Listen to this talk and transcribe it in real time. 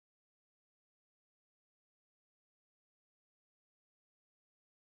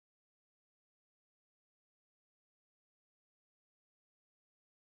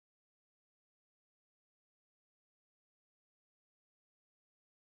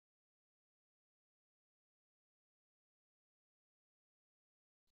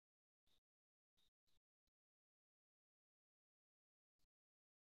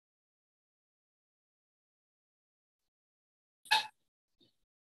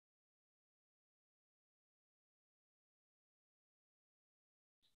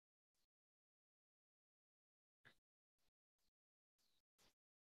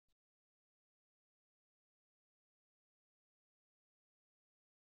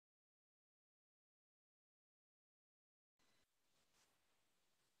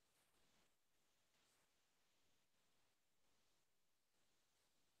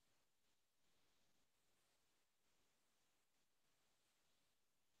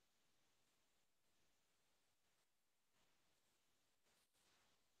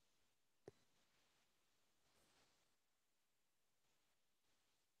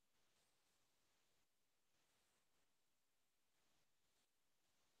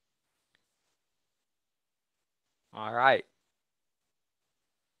All right.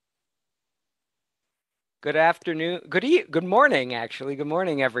 Good afternoon. Good morning, actually. Good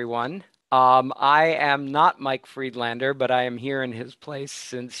morning, everyone. I am not Mike Friedlander, but I am here in his place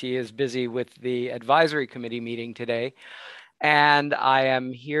since he is busy with the advisory committee meeting today. And I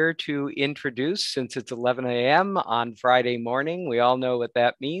am here to introduce, since it's 11 a.m. on Friday morning, we all know what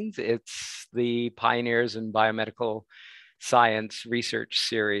that means. It's the Pioneers in Biomedical Science Research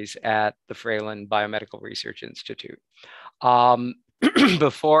Series at the Fralin Biomedical Research Institute.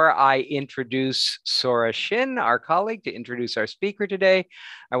 Before I introduce Sora Shin, our colleague, to introduce our speaker today,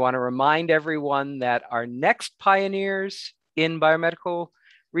 I want to remind everyone that our next Pioneers in Biomedical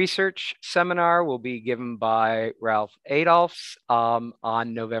Research seminar will be given by Ralph Adolphs on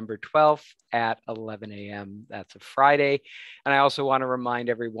November 12th at 11 a.m. That's a Friday. And I also want to remind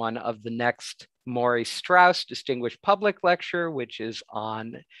everyone of the next Maury Strauss Distinguished Public Lecture, which is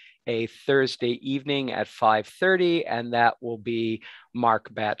on a Thursday evening at 5:30, and that will be Mark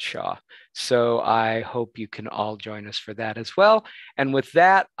Batshaw. So I hope you can all join us for that as well. And with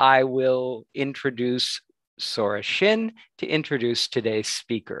that, I will introduce Sora Shin to introduce today's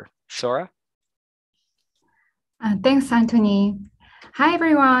speaker. Sora? Thanks, Anthony. Hi,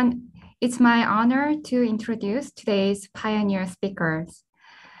 everyone. It's my honor to introduce today's pioneer speakers.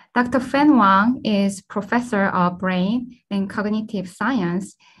 Dr. Fan Wang is professor of brain and cognitive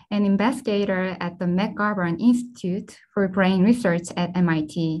science and investigator at the McGovern Institute for Brain Research at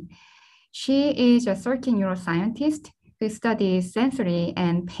MIT. She is a certain neuroscientist who studies sensory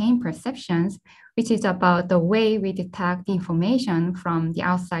and pain perceptions, which is about the way we detect information from the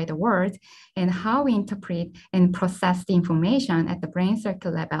outside world and how we interpret and process the information at the brain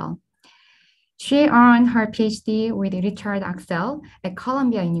circuit level. She earned her PhD with Richard Axel at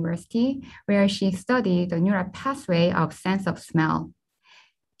Columbia University, where she studied the neural pathway of sense of smell.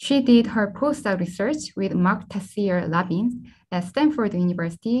 She did her postdoc research with Mark Tessier-Labine at Stanford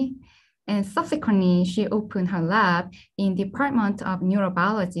University, and subsequently she opened her lab in the Department of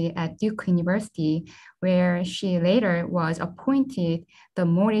Neurobiology at Duke University, where she later was appointed the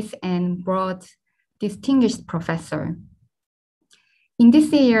Morris N. Broad Distinguished Professor. In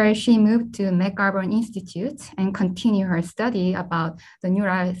this year, she moved to McGovern Institute and continued her study about the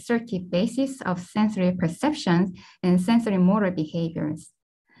neural circuit basis of sensory perceptions and sensory motor behaviors.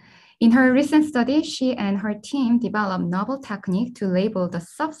 In her recent study, she and her team developed novel technique to label the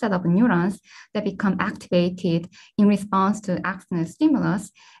subset of neurons that become activated in response to external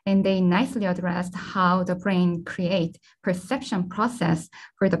stimulus, and they nicely addressed how the brain creates perception process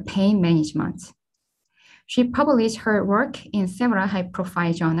for the pain management. She published her work in several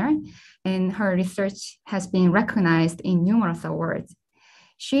high-profile journals, and her research has been recognized in numerous awards.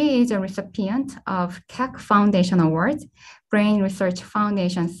 She is a recipient of Keck Foundation Award, Brain Research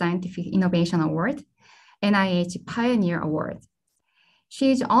Foundation Scientific Innovation Award, NIH Pioneer Award.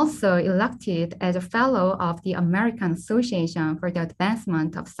 She is also elected as a fellow of the American Association for the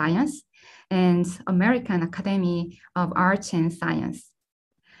Advancement of Science and American Academy of Arts and Science.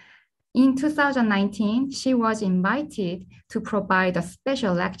 In 2019, she was invited to provide a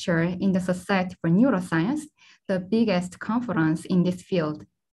special lecture in the Society for Neuroscience, the biggest conference in this field.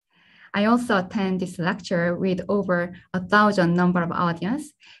 I also attend this lecture with over 1,000 number of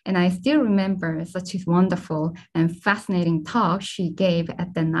audience, and I still remember such a wonderful and fascinating talk she gave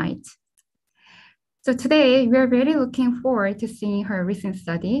at the night. So today, we're really looking forward to seeing her recent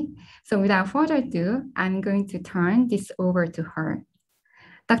study. So without further ado, I'm going to turn this over to her.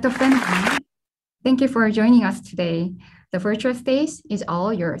 Dr. Fan Wang, thank you for joining us today. The virtual stage is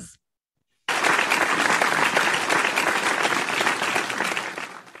all yours.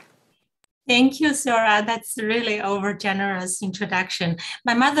 Thank you, Sora. That's really over-generous introduction.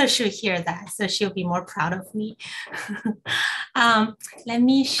 My mother should hear that, so she'll be more proud of me. Let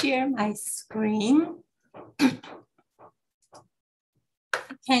me share my screen.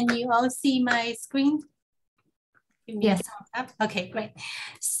 Can you all see my screen? Yes. Okay, great.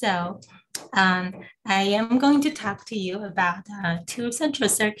 So I am going to talk to you about two central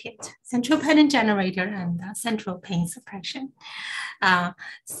circuits, central pattern generator and central pain suppression.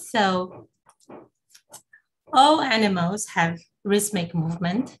 So all animals have rhythmic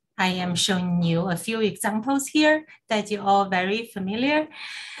movement. I am showing you a few examples here that you're all very familiar.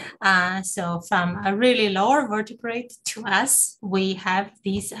 So from a really lower vertebrate to us, we have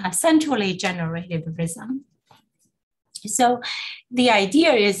these centrally generated rhythm. So the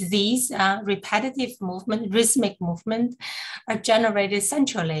idea is these repetitive movement, rhythmic movement are generated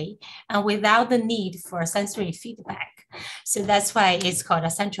centrally and without the need for sensory feedback. So that's why it's called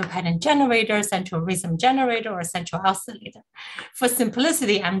a central pattern generator, central rhythm generator, or central oscillator. For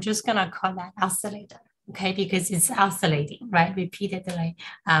simplicity, I'm just gonna call that oscillator. okay, because it's oscillating, right, repeatedly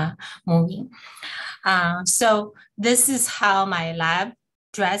moving. So this is how my lab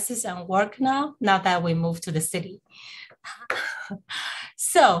dresses and work now that we moved to the city.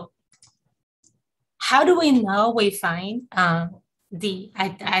 So how do we know we find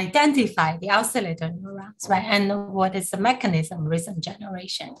identify the oscillator neurons, right? And what is the mechanism of rhythm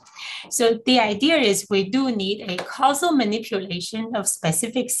generation? So the idea is we do need a causal manipulation of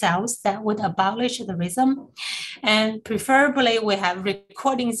specific cells that would abolish the rhythm. And preferably we have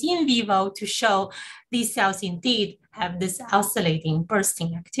recordings in vivo to show these cells indeed have this oscillating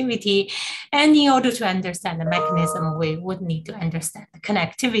bursting activity. And in order to understand the mechanism, we would need to understand the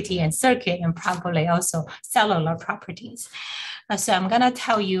connectivity and circuit and probably also cellular properties. So I'm gonna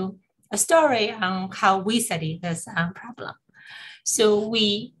tell you a story on how we study this problem. So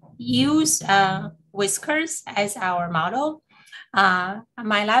we use whiskers as our model. My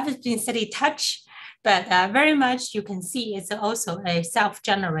lab has been studying touch, but very much you can see it's also a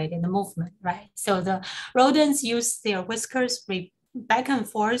self-generated movement, right? So the rodents use their whiskers back and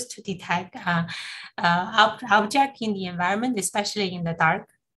forth to detect object in the environment, especially in the dark,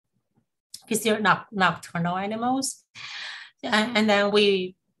 because they're nocturnal animals. And then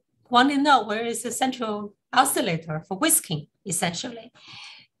we want to know where is the central oscillator for whisking, essentially.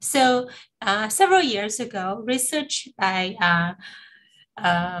 So several years ago, research by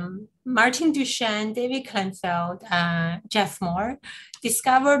Martin Duchenne, David Klenfeld, Jeff Moore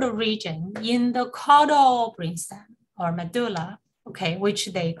discovered a region in the caudal brainstem or medulla, okay, which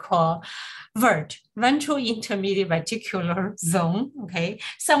they call VERT, ventral intermediate reticular zone, okay,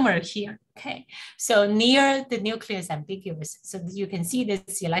 somewhere here, okay. So near the nucleus ambiguous, so you can see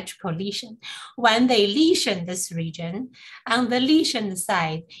this electrical lesion. When they lesion this region, on the lesion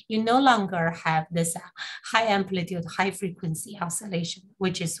side, you no longer have this high amplitude, high frequency oscillation,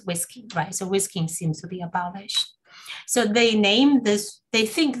 which is whisking, right? So whisking seems to be abolished. So they name this, they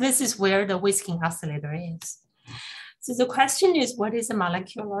think this is where the whisking oscillator is. So the question is, what is the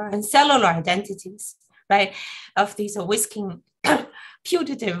molecular and cellular identities, right, of these whisking,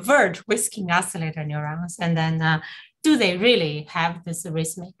 putative VERT whisking oscillator neurons? And then do they really have this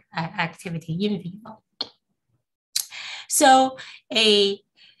rhythmic activity in vivo? So a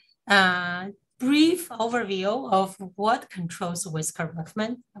brief overview of what controls whisker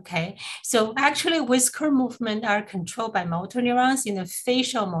movement, okay? So actually whisker movement are controlled by motor neurons in the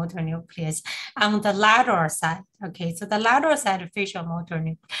facial motor nucleus on the lateral side, okay? So the lateral side of facial motor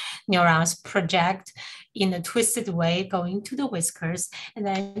neurons project in a twisted way going to the whiskers and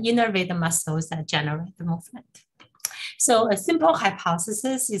then innervate the muscles that generate the movement. So a simple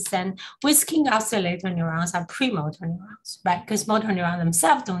hypothesis is then whisking oscillator neurons are premotor neurons, right? Because motor neurons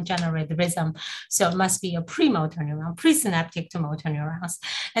themselves don't generate the rhythm. So it must be a premotor neuron, presynaptic to motor neurons.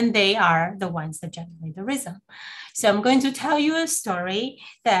 And they are the ones that generate the rhythm. So I'm going to tell you a story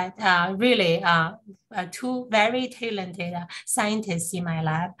that really two very talented scientists in my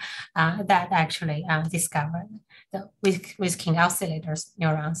lab that actually discovered the whisking oscillators,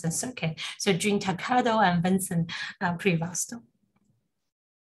 neurons, and circuit. So Jean Takado and Vincent Privasto.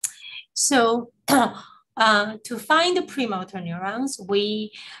 So to find the premotor neurons,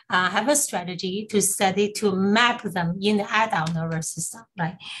 we have a strategy to map them in the adult nervous system,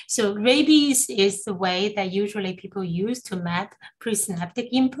 right? So rabies is the way that usually people use to map presynaptic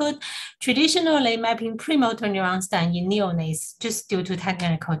input. Traditionally, mapping premotor neurons done in neonates just due to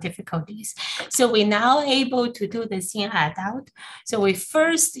technical difficulties. So we're now able to do this in adult. So we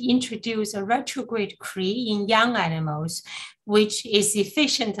first introduce a retrograde Cree in young animals, which is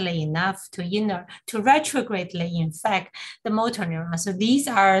efficiently enough to retrogradely infect the motor neurons. So these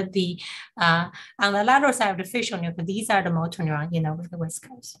are the, on the lateral side of the facial nucleus, these are the motor neurons with the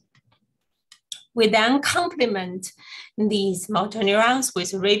whiskers. We then complement these motor neurons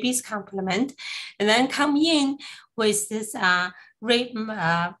with rabies complement, and then come in with this pseudotype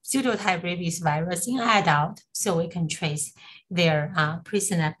rabies virus in adult, so we can trace their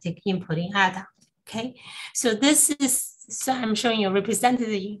presynaptic input in adult, okay? So this is, so I'm showing you a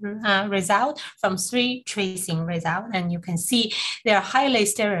representative result from 3 tracing results, and you can see they're highly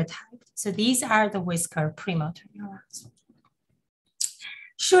stereotyped. So these are the whisker premotor neurons.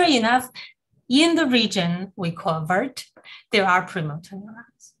 Sure enough, in the region we call VERT, there are premotor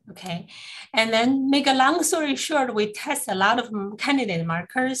neurons, okay? And then make a long story short, we test a lot of candidate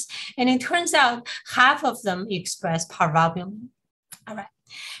markers, and it turns out half of them express parvalbumin, all right?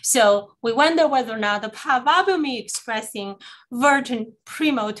 So we wonder whether or not the parvalbumin expressing VERT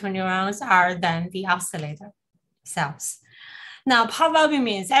premotor neurons are then the oscillator cells. Now,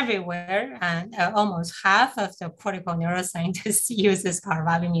 parvalbumin is everywhere, and almost half of the cortical neuroscientists uses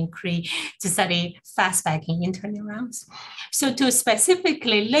parvalbumin-3 to study fast-backing interneurons. So to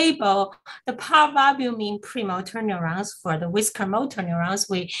specifically label the parvalbumin premotor neurons for the whisker motor neurons,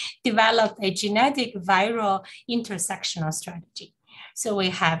 we developed a genetic viral intersectional strategy. So we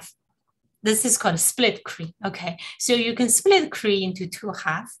have, this is called split Cre. Okay, so you can split Cre into two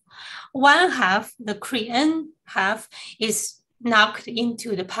halves. One half, the Cre-N half, is knocked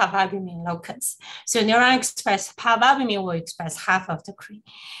into the parvalbumin locus. So neuron express parvalbumin will express half of the Cre.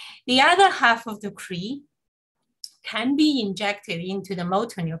 The other half of the Cre can be injected into the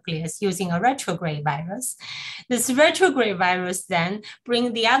motor nucleus using a retrograde virus. This retrograde virus then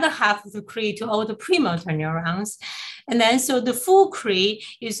bring the other half of the Cre to all the premotor neurons. And then so the full Cre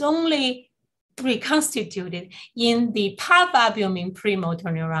is only reconstituted in the parvalbumin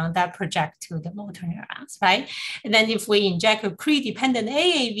premotor neuron that project to the motor neurons, right? And then if we inject a Cre-dependent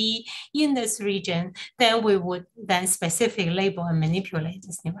AAV in this region, then we would then specifically label and manipulate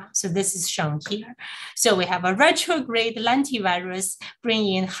this neuron. So this is shown here. So we have a retrograde lentivirus bring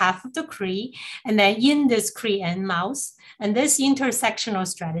in half of the Cre, and then in this Cre-N mouse, and this intersectional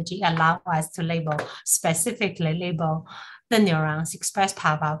strategy allow us to specifically label the neurons express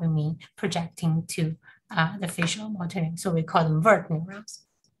parvalbumin projecting to the facial motor. So we call them vert neurons.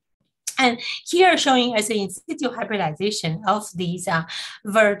 And here showing as an in situ hybridization of these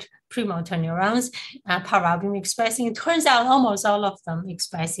vert premotor neurons, parvalbumin expressing, it turns out almost all of them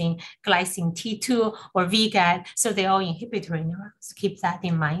expressing glycine T2 or VGAT, so they're all inhibitory neurons. Keep that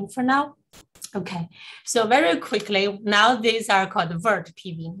in mind for now. Okay, so very quickly, now these are called vert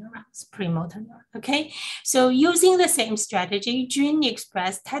PV neurons, premotor neuron, okay? So using the same strategy, gene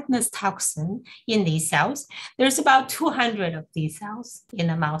express tetanus toxin in these cells. There's about 200 of these cells in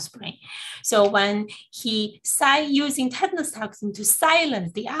the mouse brain. So when he using tetanus toxin to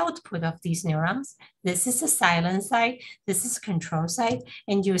silence the output of these neurons, this is the silent site, this is control site,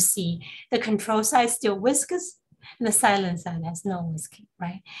 and you see the control site still whiskers, and the silent side has no whisking,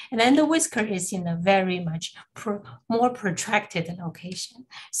 right? And then the whisker is in a very much more protracted location.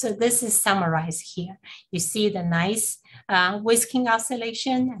 So this is summarized here. You see the nice whisking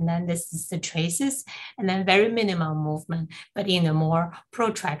oscillation, and then this is the traces, and then very minimal movement, but in a more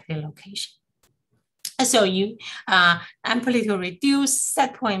protracted location. So you amplitude reduce,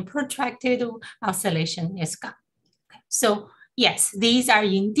 set point protracted, oscillation is gone. Okay. So yes, these are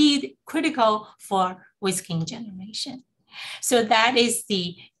indeed critical for whisking generation. So that is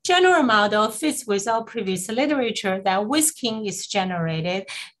the general model fits with our previous literature that whisking is generated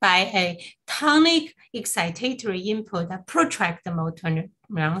by a tonic excitatory input that protract the motor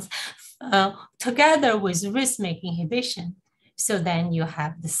neurons together with rhythmic inhibition. So then you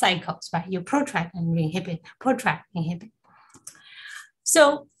have the cycles, right? You protract and inhibit, protract, inhibit.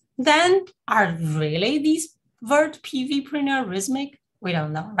 So then are really these vert PV preneur rhythmic? We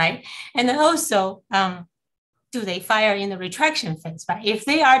don't know, right? And then also, do they fire in the retraction phase, right? If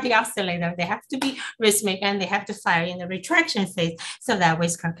they are the oscillator, they have to be rhythmic and they have to fire in the retraction phase so that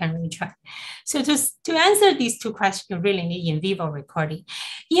whisker can retract. So to answer these two questions, you really need in vivo recording.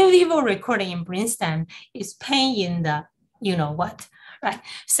 In vivo recording in brainstem is pain in the you know what, right?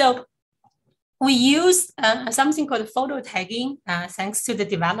 So we use something called photo tagging, thanks to the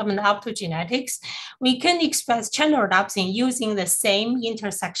development of optogenetics. We can express channel rhodopsin using the same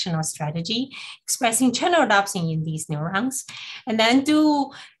intersectional strategy, expressing channel rhodopsin in these neurons, and then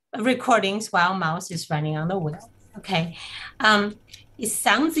do recordings while mouse is running on the wheel, okay? It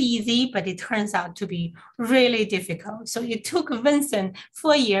sounds easy, but it turns out to be really difficult. So it took Vincent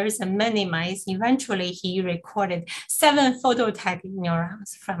 4 years and many mice. Eventually, he recorded 7 phototagging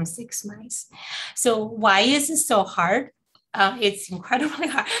neurons from 6 mice. So why is it so hard? It's incredibly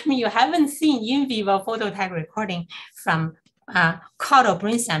hard. I mean, you haven't seen in vivo phototag recording from caudal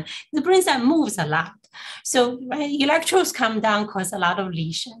brainstem. The brainstem moves a lot. So electrodes come down, cause a lot of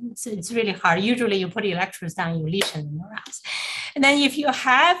lesions. So it's really hard. Usually you put electrodes down, you lesion the neurons. And then if you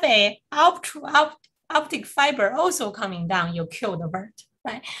have a optic fiber also coming down, you kill the bird,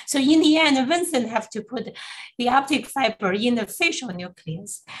 right? So in the end, Vincent have to put the optic fiber in the facial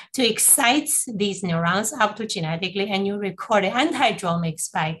nucleus to excite these neurons optogenetically, and you record an antidromic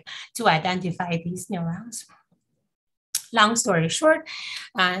spike to identify these neurons. Long story short,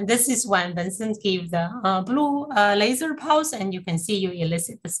 this is when Vincent gave the blue laser pulse, and you can see you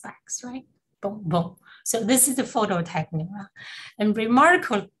elicit the spikes, right? Boom, boom. So this is the phototag neuron. And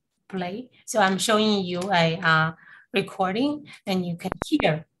remarkably, so I'm showing you a recording, and you can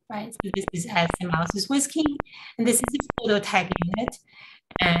hear, right? So this is as the mouse is whisking, and this is the phototag unit,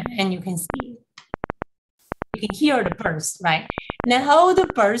 and you can see You can hear the burst, right? And then all the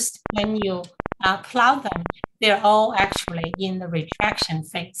bursts, when you plot them, they're all actually in the retraction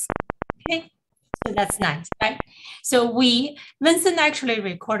phase. Okay, so that's nice, right? So Vincent actually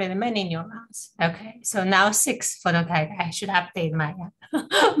recorded many neurons. Okay, so now 6 phototag. I should update my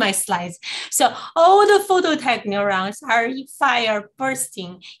my slides. So all the phototag neurons are fire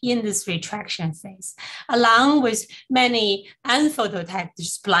bursting in this retraction phase, along with many unphototag,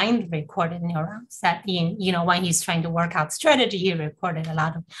 just blind recorded neurons that when he's trying to work out strategy, he recorded a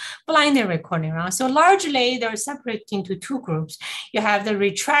lot of blindly recorded neurons. So largely they're separated into 2 groups. You have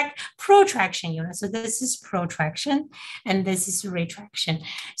the protraction unit. So this is protraction and this is retraction.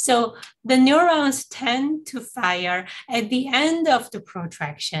 So the neurons tend to fire at the end of the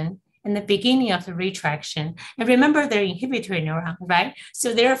protraction and the beginning of the retraction. And remember, they're inhibitory neurons, right?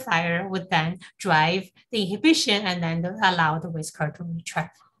 So their fire would then drive the inhibition and then allow the whisker to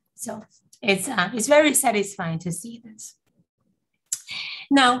retract. So it's very satisfying to see this.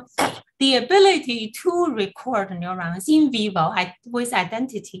 Now, the ability to record neurons in vivo with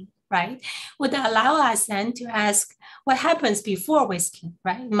identity, right, would allow us then to ask what happens before whisking,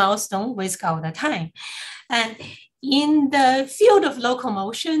 right? Mouse don't whisk all the time. And in the field of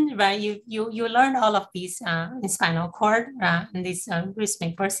locomotion, right, you learn all of these in spinal cord and this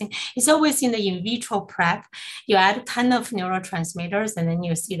rhythmic bursting. It's always in the in vitro prep. You add a ton of neurotransmitters and then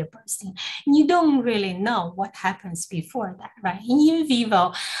you see the bursting. And you don't really know what happens before that, right? In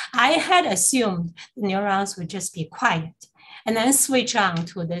vivo, I had assumed the neurons would just be quiet and then switch on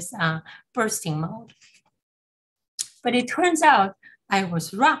to this bursting mode. But it turns out I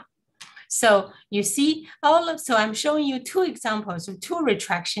was wrong. So you see so I'm showing you 2 examples of 2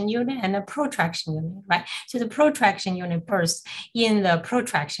 retraction unit and a protraction unit, right? So the protraction unit bursts in the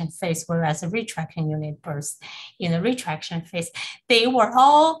protraction phase, whereas the retraction unit bursts in the retraction phase. They were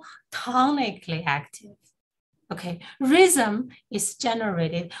all tonically active. Okay, rhythm is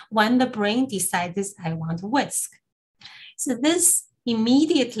generated when the brain decides I want to whisk. So this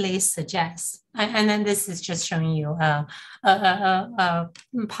immediately suggests, and then this is just showing you a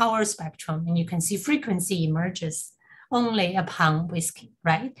power spectrum, and you can see frequency emerges only upon whisking,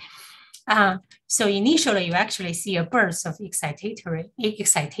 right? So initially, you actually see a burst of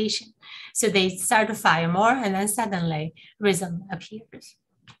excitation. So they start to fire more, and then suddenly rhythm appears.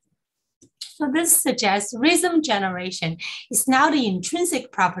 So this suggests rhythm generation is now the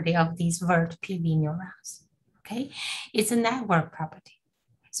intrinsic property of these VERT-PV neurons. Okay, it's a network property.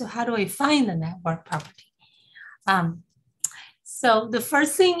 So how do we find the network property? So the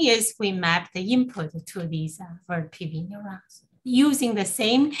first thing is we map the input to these VERT-PV neurons using the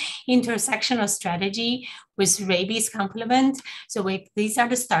same intersectional strategy with rabies complement. So these are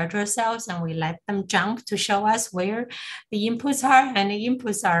the starter cells and we let them jump to show us where the inputs are. And the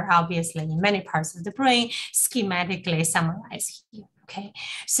inputs are obviously in many parts of the brain, schematically summarized here, okay?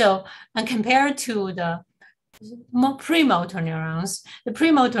 So and compared to the premotor neurons, the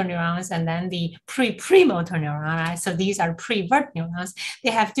premotor neurons, and then the premotor neuron, right? So these are pre-vert neurons. They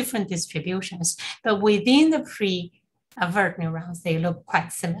have different distributions, but within the pre-vert neurons, they look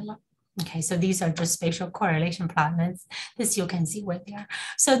quite similar. Okay, so these are just spatial correlation plotments. This you can see where they are.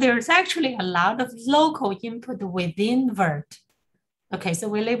 So there's actually a lot of local input within vert. Okay, so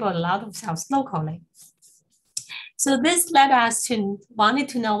we label a lot of cells locally. So this led us to wanted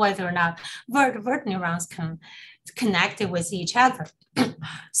to know whether or not vert neurons can connect with each other.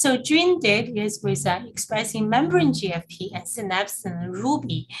 So Jun did is with expressing membrane GFP and synapsin and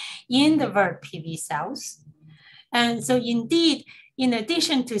Ruby in the vert PV cells. And so indeed, in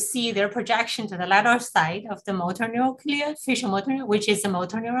addition to see their projection to the lateral side of the motor nucleus, facial motor, which is the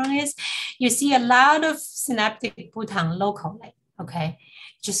motor neuron is, you see a lot of synaptic bouton locally, okay?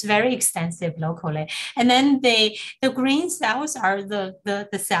 Just very extensive locally. And then the green cells are the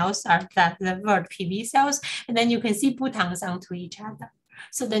cells are the vert PV cells. And then you can see boutons onto each other.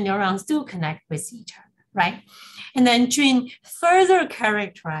 So the neurons do connect with each other, right? And then Jun further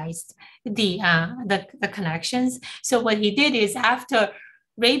characterized the connections. So what he did is after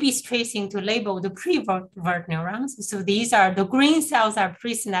rabies tracing to label the pre-vert neurons. So these are the green cells are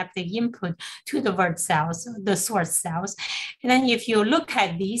presynaptic input to the vert cells, the source cells. And then if you look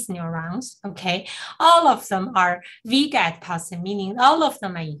at these neurons, okay, all of them are VGAT positive, meaning all of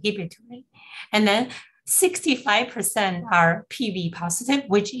them are inhibitory. And then 65% are PV positive,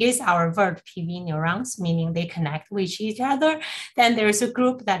 which is our vert PV neurons, meaning they connect with each other. Then there's a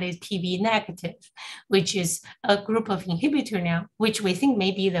group that is PV negative, which is a group of inhibitory neurons, which we think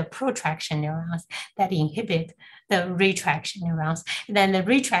may be the protraction neurons that inhibit the retraction neurons. And then the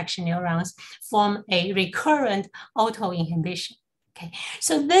retraction neurons form a recurrent autoinhibition. Okay,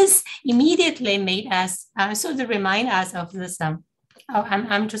 so this immediately made us sort of remind us of this.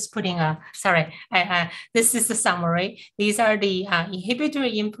 I'm just putting sorry, this is the summary. These are the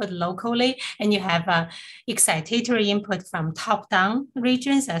inhibitory input locally, and you have excitatory input from top-down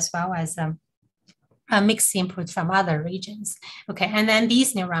regions as well as a mixed input from other regions. Okay, and then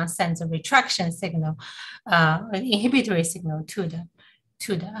these neurons send a retraction signal, an inhibitory signal to the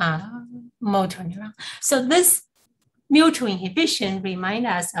motor neuron. So this mutual inhibition reminds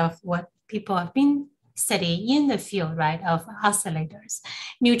us of what people have been studying in the field, right, of oscillators,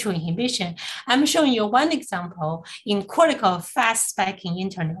 mutual inhibition. I'm showing you one example in cortical fast spiking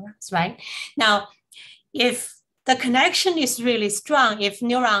interneurons, right? Now, if the connection is really strong, if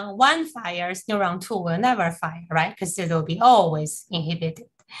neuron 1 fires, neuron 2 will never fire, right? Because it will be always inhibited.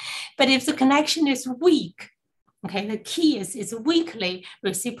 But if the connection is weak, okay, the key is it's weakly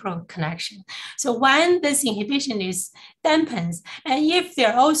reciprocal connection. So when this inhibition is dampens, and if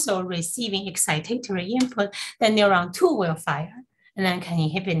they're also receiving excitatory input, then neuron 2 will fire and then can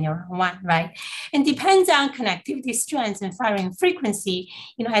inhibit neuron 1, right? And depends on connectivity strength and firing frequency.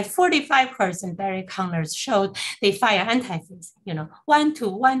 You know, at 45 hertz, and Barry Connors showed they fire antiphase, 1, 2,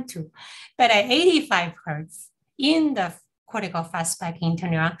 1, 2. But at 85 hertz, in the cortical fast spiking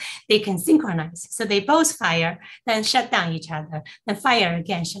interneuron, they can synchronize. So they both fire, then shut down each other, then fire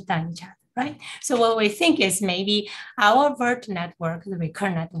again, shut down each other, right? So what we think is maybe our VERT network, the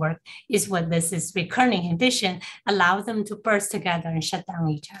recurrent network, is what this is. Recurrent inhibition allows them to burst together and shut down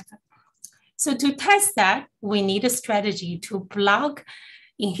each other. So to test that, we need a strategy to block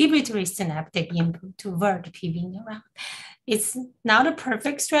inhibitory synaptic input to VERT PV neuron. It's not a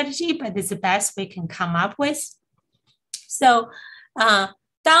perfect strategy, but it's the best we can come up with. So Don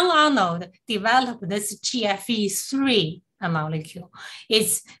Arnold developed this GFE3 molecule.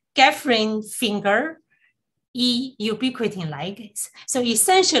 It's Gefrin finger ubiquitin ligase. So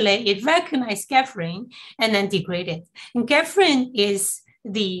essentially, it recognizes Gefrin and then degraded. And Gefrin is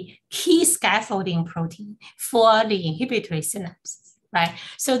the key scaffolding protein for the inhibitory synapses, right?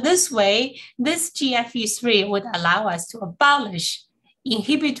 So this way, this GFE3 would allow us to abolish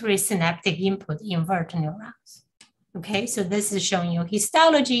inhibitory synaptic input in VERT neurons. Okay, so this is showing you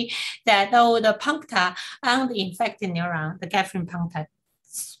histology that the puncta on the infected neuron, the Gefrin puncta,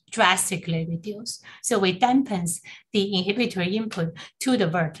 drastically reduced. So it dampens the inhibitory input to the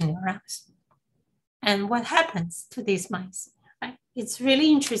VERT neurons. And what happens to these mice? Right? It's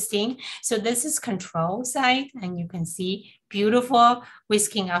really interesting. So this is control side, and you can see beautiful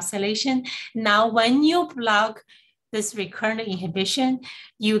whisking oscillation. Now, when you block this recurrent inhibition,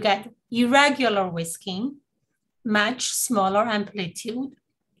 you get irregular whisking, much smaller amplitude,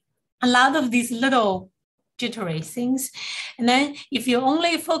 a lot of these little jittery things. And then if you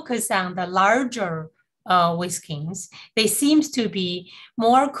only focus on the larger whiskings, they seem to be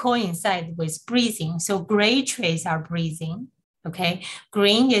more coincide with breathing. So gray traits are breathing, okay?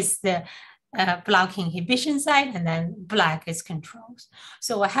 Green is the blocking inhibition side, and then black is controls.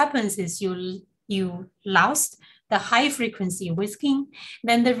 So what happens is you lost the high frequency whisking,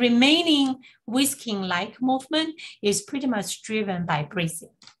 then the remaining whisking-like movement is pretty much driven by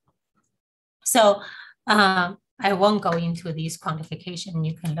breathing. So I won't go into these quantification,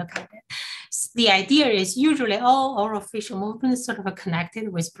 you can look at it. The idea is usually all orofacial movements sort of connected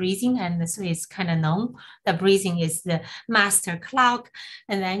with breathing, and so it's kind of known that breathing is the master clock,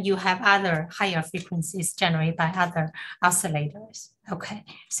 and then you have other higher frequencies generated by other oscillators. Okay,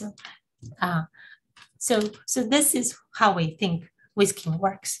 so So this is how we think whisking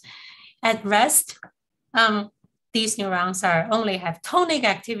works. At rest, these neurons only have tonic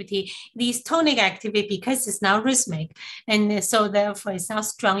activity. These tonic activity, because it's not rhythmic, and so therefore it's not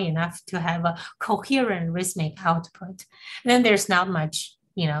strong enough to have a coherent rhythmic output. Then there's not much,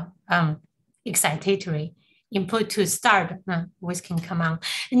 excitatory input to start whisking command.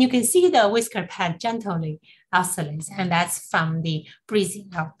 And you can see the whisker pad gently oscillates, and that's from the breathing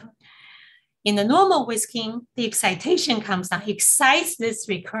output. In the normal whisking, the excitation comes down, excites this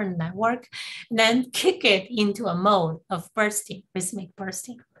recurrent network, and then kick it into a mode of bursting, rhythmic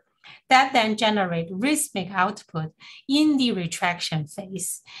bursting. That then generates rhythmic output in the retraction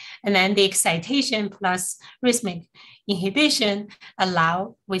phase. And then the excitation plus rhythmic inhibition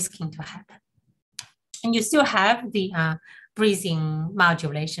allow whisking to happen. And you still have the breathing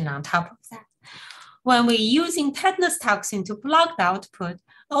modulation on top of that. When we're using tetanus toxin to block the output,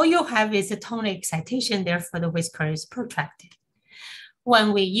 all you have is a tonic excitation, therefore the whisker is protracted.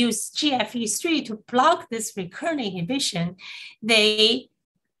 When we use GFE3 to block this recurrent inhibition, they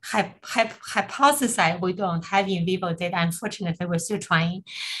hypothesize, we don't have in vivo data, unfortunately we're still trying,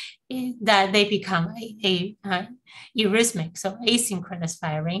 that they become eurythmic, so asynchronous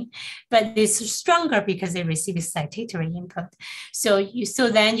firing, but it's stronger because they receive excitatory input. So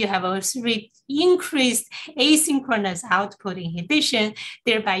then you have a increased asynchronous output inhibition,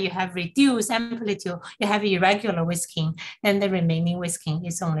 thereby you have reduced amplitude, you have irregular whisking, and the remaining whisking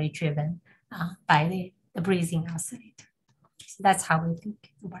is only driven by the breathing oscillator. So that's how we think it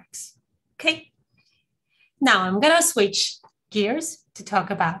works. Okay. Now I'm gonna switch gears to talk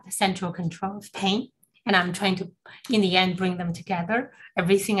about the central control of pain. And I'm trying to, in the end, bring them together.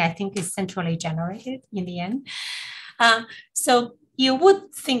 Everything I think is centrally generated in the end. So you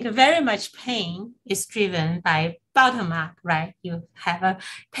would think very much pain is driven by bottom up, right? You have a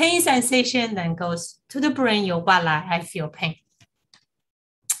pain sensation, then goes to the brain, you voila, I feel pain.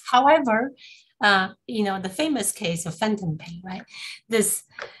 However, the famous case of phantom pain, right? This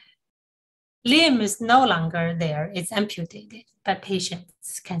limb is no longer there, it's amputated, but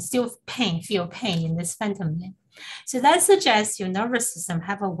patients can still feel pain in this phantom limb. So that suggests your nervous system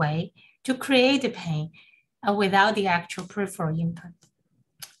have a way to create the pain without the actual peripheral input.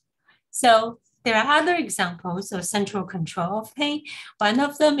 So there are other examples of central control of pain. One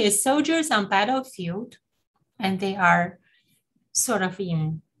of them is soldiers on battlefield, and they are sort of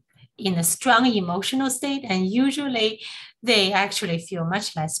in a strong emotional state, and usually they actually feel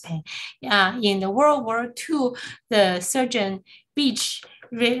much less pain. In the World War II, the surgeon Beach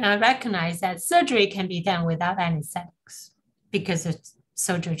recognized that surgery can be done without anesthetics because the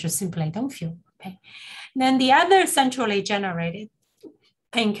soldiers just simply don't feel pain. Then the other centrally generated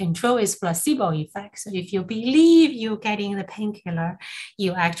pain control is placebo effect. So if you believe you're getting the painkiller,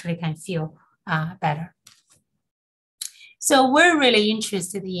 you actually can feel better. So we're really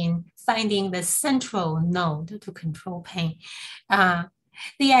interested in finding the central node to control pain.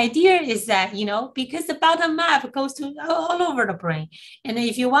 The idea is that, because the bottom map goes to all over the brain. And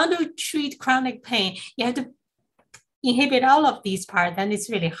if you want to treat chronic pain, you have to inhibit all of these parts, then it's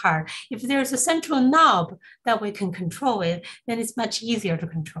really hard. If there's a central knob that we can control it, then it's much easier to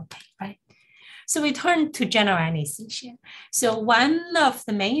control pain, right? So we turn to general anesthesia. So one of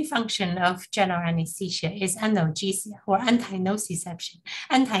the main functions of general anesthesia is analgesia or anti-nociception,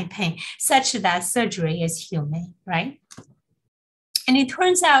 anti-pain, such that surgery is humane, right? And it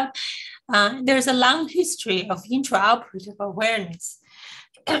turns out there's a long history of intraoperative awareness.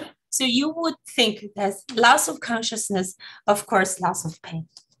 So you would think that loss of consciousness, of course, loss of pain.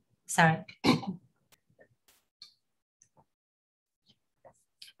 Sorry.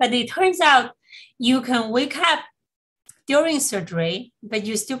 But it turns out you can wake up during surgery, but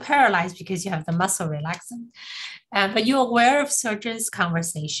you're still paralyzed because you have the muscle relaxant. But you're aware of surgeon's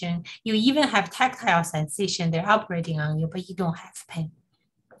conversation. You even have tactile sensation. They're operating on you, but you don't have pain.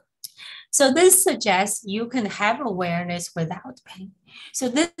 So this suggests you can have awareness without pain. So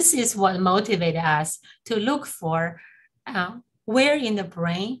this is what motivated us to look for where in the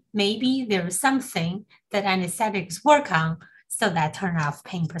brain maybe there is something that anesthetics work on so that turn off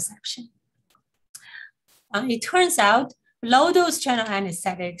pain perception. It turns out low-dose general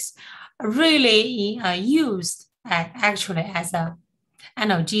anesthetics are really used actually as an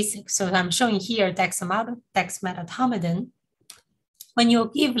analgesic. So I'm showing here dexmedetomidine. When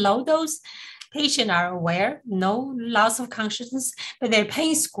you give low dose, patients are aware, no loss of consciousness, but their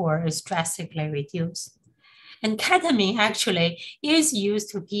pain score is drastically reduced. And ketamine actually is used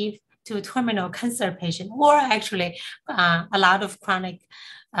to give to terminal cancer patients, or actually a lot of chronic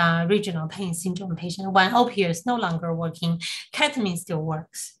regional pain syndrome patients. When opioid is no longer working, ketamine still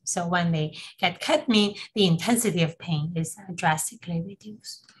works. So when they get ketamine, the intensity of pain is drastically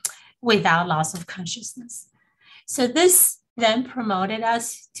reduced without loss of consciousness. So this then promoted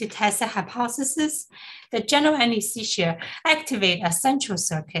us to test a hypothesis that general anesthesia activate a central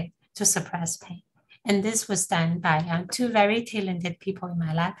circuit to suppress pain. And this was done by two very talented people in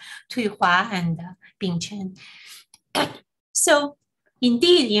my lab, Tui Hua and Bing Chen. So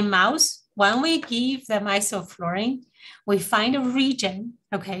indeed, in mouse, when we give them isoflurane, we find a region.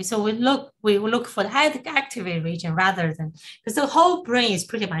 Okay, so we look for the activated region rather than, because the whole brain is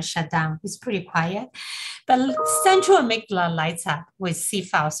pretty much shut down. It's pretty quiet. But central amygdala lights up with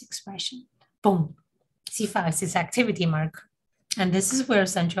C5 expression. Boom. C5 is its activity marker. And this is where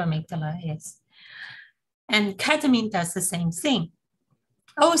central amygdala is. And ketamine does the same thing.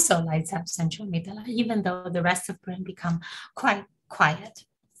 Also lights up central amygdala, even though the rest of the brain become quite quiet.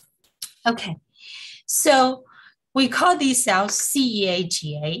 Okay, so we call these cells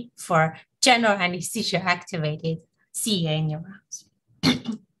CEAGA for general anesthesia activated CEA neurons.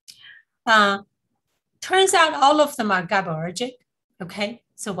 Turns out all of them are GABAergic, okay?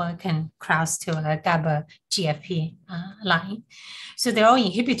 So one can cross to a GABA GFP line. So they're all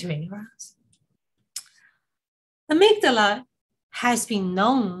inhibitory neurons. Amygdala has been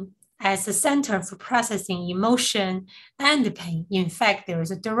known as a center for processing emotion and pain. In fact, there is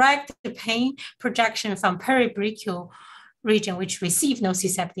a direct pain projection from peribrachial region, which receive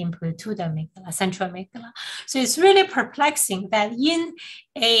nociceptive input to the amygdala, central amygdala. So it's really perplexing that in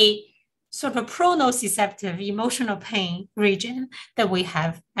a sort of pro-nociceptive emotional pain region that we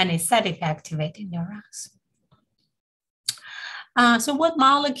have anesthetic activated neurons. So what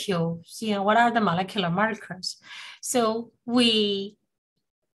molecules, what are the molecular markers? So we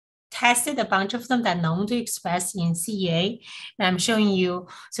tested a bunch of them that are known to express in CEA. And I'm showing you,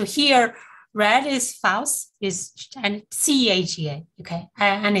 so here, red is FAUS, is CEAGA, okay,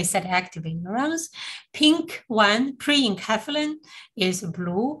 anesthetic activating neurons. Pink one, pre-enkephalin, is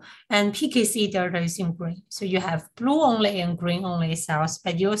blue, and PKC delta is in green. So you have blue only and green only cells,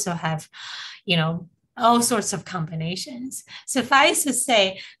 but you also have, all sorts of combinations. Suffice to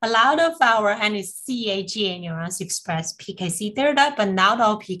say, a lot of our CEAGA neurons express PKC delta, but not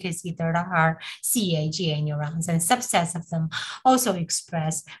all PKC delta are CEAGA neurons, and subsets of them also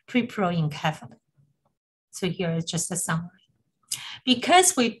express pre-pro-enkephalin. So here is just a summary.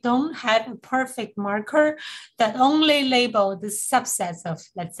 Because we don't have a perfect marker that only label the subsets of,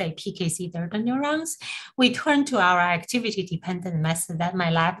 let's say, PKC delta neurons, we turn to our activity-dependent method that my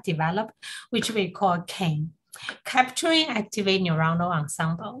lab developed, which we call CANE, capturing activate neuronal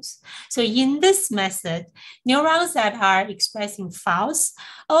ensembles. So in this method, neurons that are expressing FAUS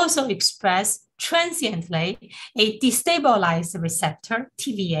also express transiently a destabilized receptor,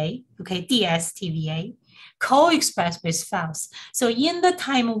 TVA, okay, DS-TVA, co-expressed with FAUS. So in the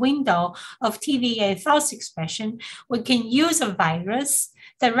time window of TVA FAUS expression, we can use a virus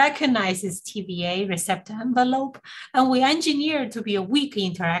that recognizes TVA receptor envelope, and we engineer it to be a weak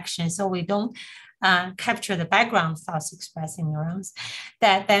interaction so we don't capture the background FAUS expressing neurons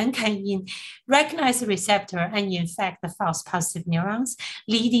that then can recognize the receptor and infect the FAUS positive neurons,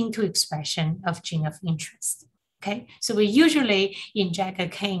 leading to expression of gene of interest. Okay, so we usually inject a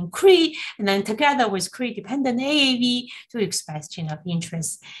CANE CRE and then together with CRE-dependent AAV to express gene of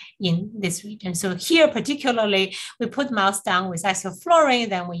interest in this region. So here particularly, we put mouse down with isoflurane,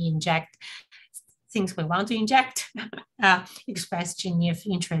 then we inject things we want to inject, express gene of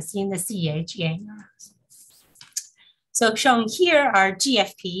interest in the CEAGA neurons. So shown here are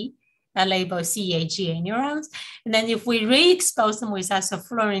GFP, labeled CEAGA neurons. And then if we re-expose them with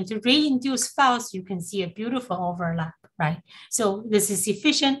isoflurane to reinduce FAUS, you can see a beautiful overlap, right? So this is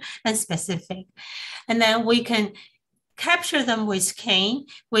efficient and specific. And then we can capture them with CANE,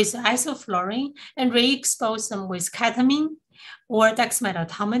 with isoflurane, and re-expose them with ketamine or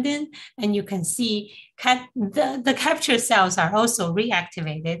dexmedetomidine, and you can see the capture cells are also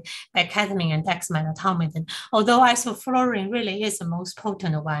reactivated by ketamine and dexmedetomidine, although isoflurane really is the most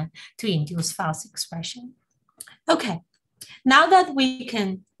potent one to induce FAUS expression. Okay, now that we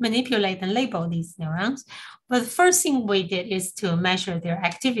can manipulate and label these neurons, the first thing we did is to measure their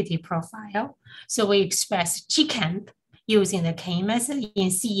activity profile. So we expressed GCAMP using the CANE method in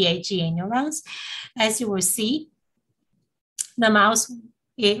CEAGA neurons. As you will see, the mouse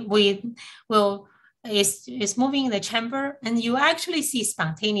is moving in the chamber, and you actually see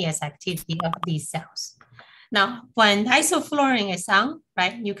spontaneous activity of these cells. Now, when isoflurane is on,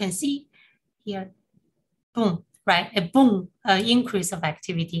 right, you can see here, boom, right, a boom, increase of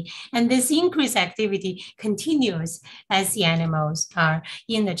activity. And this increased activity continues as the animals are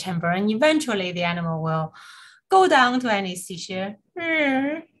in the chamber, and eventually the animal will go down to anesthesia,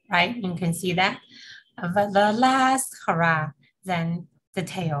 right? You can see that. But the last hurrah, then the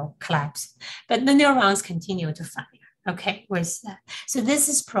tail collapses. But the neurons continue to fire, okay, with that. So this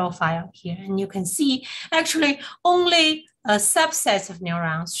is profile here. And you can see actually only a subset of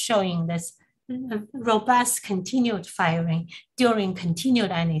neurons showing this robust continued firing during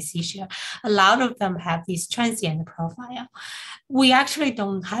continued anesthesia. A lot of them have this transient profile. We actually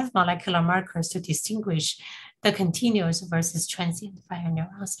don't have molecular markers to distinguish the continuous versus transient fire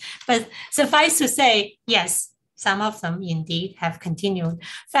neurons. But suffice to say, yes, some of them indeed have continued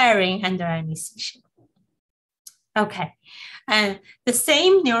firing under anesthesia. Okay, and the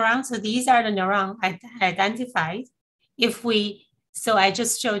same neurons, so these are the neurons identified. So I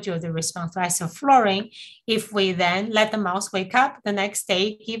just showed you the response to isoflurane. If we then let the mouse wake up the next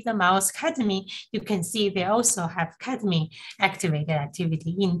day, give the mouse ketamine, you can see they also have ketamine activated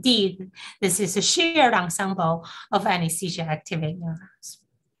activity. Indeed, this is a shared ensemble of anesthesia activated neurons.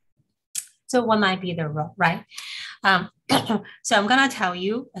 So what might be the role, right? So I'm going to tell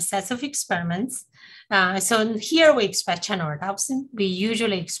you a set of experiments. So here we express channel rhodopsin. We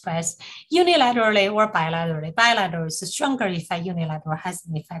usually express unilaterally or bilaterally. Bilateral is a stronger effect. Unilateral has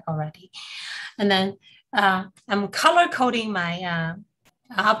an effect already. And then I'm color coding my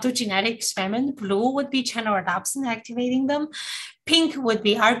optogenetic experiment. Blue would be channel rhodopsin activating them. Pink would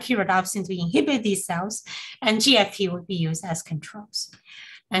be rhodopsin to inhibit these cells. And GFP would be used as controls.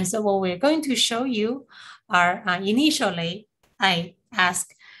 And so what we're going to show you are initially, I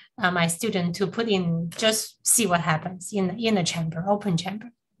ask my student to put in, just see what happens in the chamber, open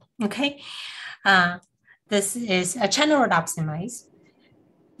chamber, okay? This is a channel rhodopsin mice.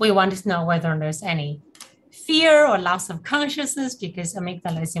 We want to know whether there's any fear or loss of consciousness because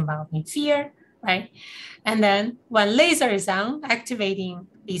amygdala is involved in fear, right? And then when laser is on, activating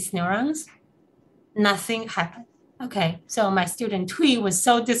these neurons, nothing happened. Okay, so my student Tui was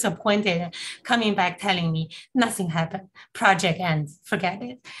so disappointed, coming back telling me nothing happened, project ends, forget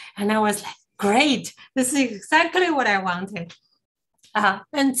it. And I was like, great, this is exactly what I wanted.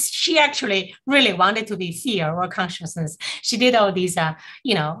 And she actually really wanted to be fear or consciousness. She did all these,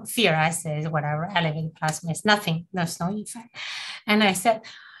 fear assays, whatever, elevated plasmids, nothing, there's no effect. And I said,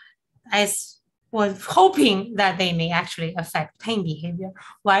 I was hoping that they may actually affect pain behavior.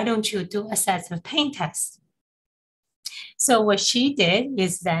 Why don't you do a set of pain tests? So what she did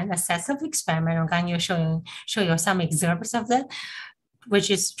is then a set of experiment. I'm going to show you some examples of that,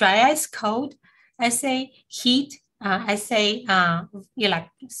 which is dry ice cold assay, heat assay,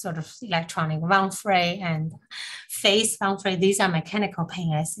 sort of electronic Wang and phase Wang. These are mechanical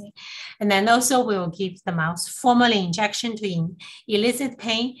pain assay. And then also we will give the mouse formalin injection to elicit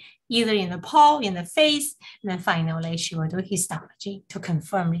pain, either in the paw, in the face, and then finally she will do histology to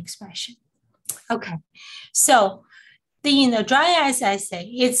confirm the expression. Okay, so in the dry ice assay,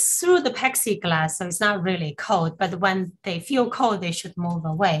 it's through the plexiglass, so it's not really cold, but when they feel cold, they should move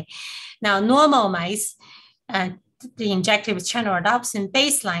away. Now, normal mice, the injected with channel rhodopsin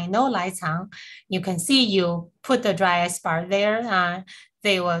baseline, no lights on, you can see you put the dry ice bar there,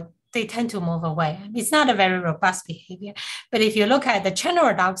 they tend to move away. It's not a very robust behavior. But if you look at the channel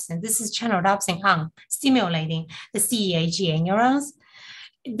rhodopsin, this is channel rhodopsin on, stimulating the CEA-GA neurons,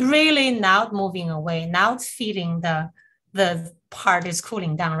 really not moving away, not feeling the part is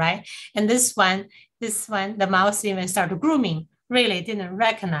cooling down, right? And this one, the mouse even started grooming, really didn't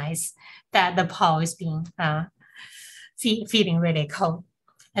recognize that the paw is being feeling really cold.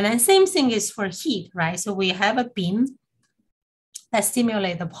 And then same thing is for heat, right? So we have a beam that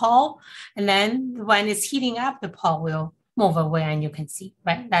stimulates the paw, and then when it's heating up, the paw will move away, and you can see,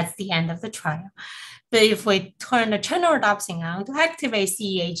 right? That's the end of the trial. But if we turn the channel rhodopsin on to activate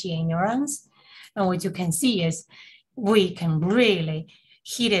CEA-GA neurons, and what you can see is we can really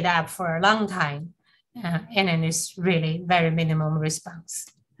heat it up for a long time, and then it's really very minimum response.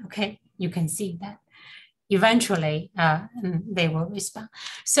 Okay, you can see that. Eventually, they will respond.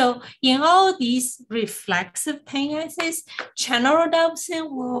 So in all these reflexive pain assays, channel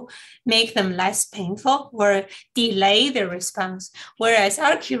rhodopsin will make them less painful or delay the response, whereas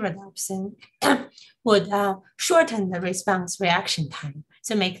rhodopsin would shorten the response reaction time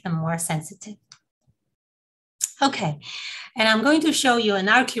to make them more sensitive. Okay, and I'm going to show you an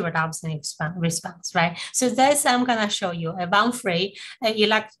rhodopsin response, right? So this, I'm gonna show you a Wang-free,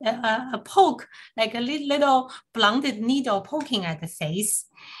 a poke, like a little blunted needle poking at the face.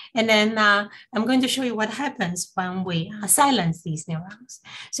 And then I'm going to show you what happens when we silence these neurons.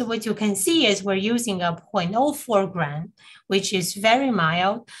 So what you can see is we're using a 0.04 gram, which is very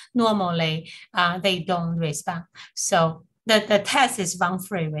mild. Normally, they don't respond. So the test is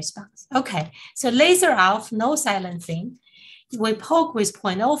Wang-free response. Okay, so laser off, no silencing. We poke with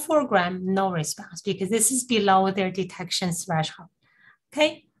 0.04 gram, no response, because this is below their detection threshold.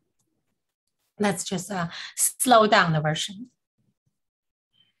 Okay, let's just slow down the version.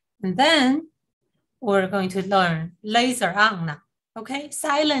 And then we're going to learn laser on now. Okay,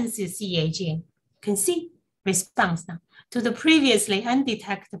 silence is CEA-GA. You can see response now to the previously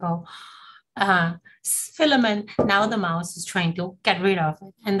undetectable filament. Now the mouse is trying to get rid of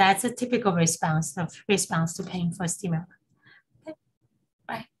it, and that's a typical response to pain for stimulus. Okay.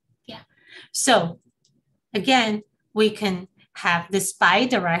 Right? Yeah. So again, we can have this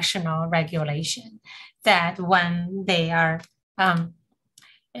bidirectional regulation that when they are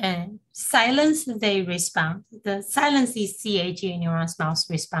silenced, they respond. The silence is CEA-GA neurons mouse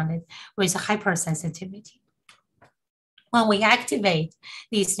responded with hypersensitivity. When we activate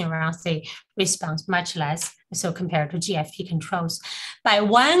these neurons, they respond much less, so compared to GFP controls. By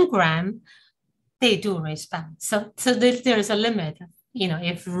 1 gram, they do respond. So there's a limit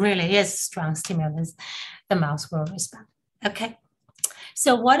if really is strong stimulus, the mouse will respond. Okay.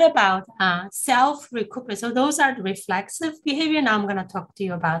 So what about self-recuperate? So those are the reflexive behavior. Now I'm going to talk to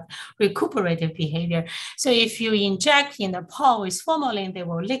you about recuperative behavior. So if you inject in the paw with formalin, they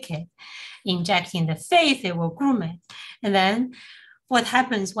will lick it. Inject in the face, they will groom it. And then what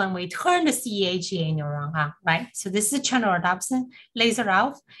happens when we turn the CAGA neuron on, right? So this is channel rhodopsin, laser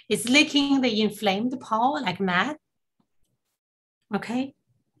off. It's licking the inflamed paw like mad. Okay.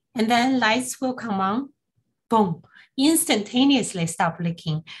 And then lights will come on, boom. Instantaneously stop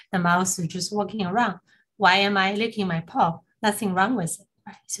licking. The mouse is just walking around. Why am I licking my paw? Nothing wrong with it,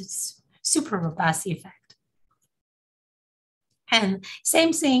 right? So it's super robust effect. And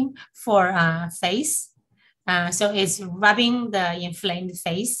same thing for face. So it's rubbing the inflamed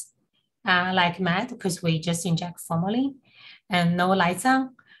face like mad because we just inject formalin and no lights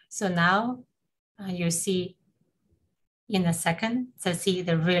on. So now you see in a second, so see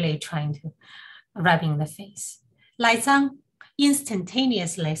they're really trying to rubbing the face. Lights on,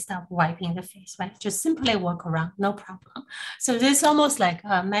 instantaneously stop wiping the face, right? Just simply walk around, no problem. So this is almost like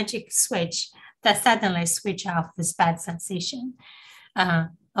a magic switch that suddenly switch off this bad sensation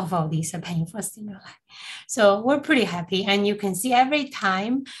of all these painful stimuli. So we're pretty happy. And you can see every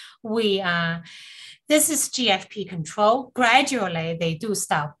time we, this is GFP control, gradually they do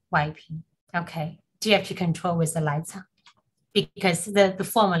stop wiping, okay? GFP control with the lights on, because the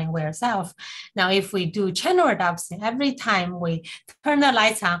formalin wears off. Now, if we do channel rhodopsin, every time we turn the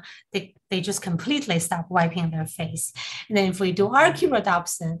lights on, they just completely stop wiping their face. And then if we do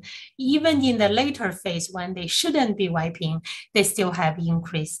archirhodopsin, even in the later phase when they shouldn't be wiping, they still have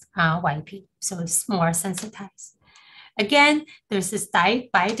increased wiping. So it's more sensitized. Again, there's this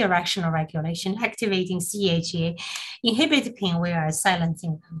bidirectional regulation activating CAGA. Inhibiting, we are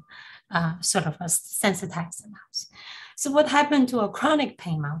silencing them, sort of a sensitized mouse. So what happened to a chronic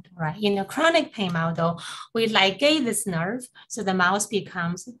pain model, right? In a chronic pain model, we ligate this nerve, so the mouse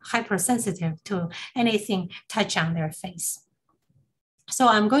becomes hypersensitive to anything touch on their face. So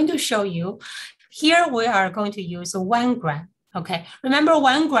I'm going to show you, here we are going to use 1 gram, okay? Remember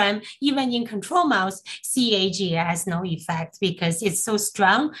 1 gram, even in control mouse, CAG has no effect because it's so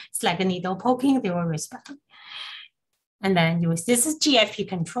strong, it's like a needle poking, they will respond. And then this is GFP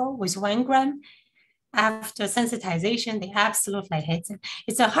control with 1 gram. After sensitization, they absolutely hit it.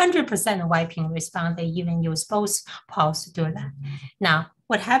 It's 100% wiping response. They even use both paws to do that. Now,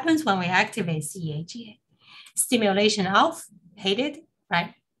 what happens when we activate CAGA? Stimulation off, hate it,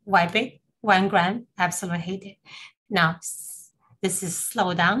 right? Wipe it, 1 gram, absolutely hate it. Now, this is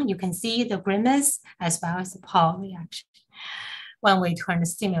slow down. You can see the grimace as well as the paw reaction. When we turn the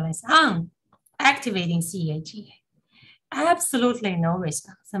stimulus on, activating CAGA. Absolutely no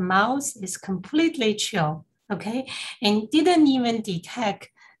response. The mouse is completely chill, okay? And didn't even detect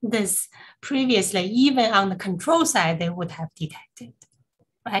this previously. Even on the control side, they would have detected,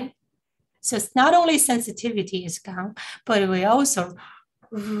 right? So it's not only sensitivity is gone, but we also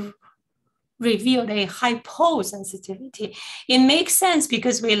revealed a hyposensitivity. It makes sense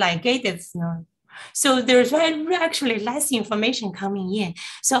because we ligated this nerve. So there's actually less information coming in.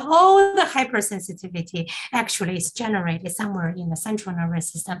 So all the hypersensitivity actually is generated somewhere in the central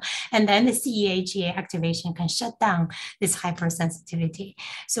nervous system. And then the CAGA activation can shut down this hypersensitivity.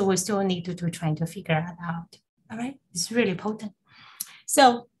 So we still need to try to figure that out. All right, it's really potent.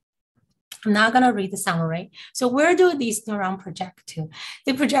 So I'm not going to read the summary. So where do these neurons project to?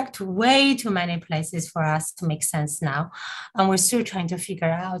 They project to way too many places for us to make sense now. And we're still trying to figure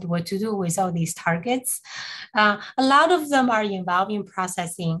out what to do with all these targets. A lot of them are involved in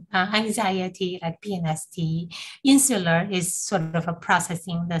processing anxiety, like PNST. Insular is sort of a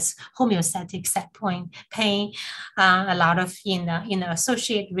processing this homeostatic set point pain. A lot of in the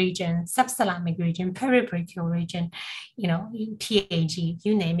associate region, subthalamic region, peribrachial region, PAG,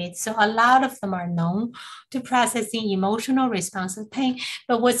 you name it. So a lot of them are known to processing emotional responsive pain,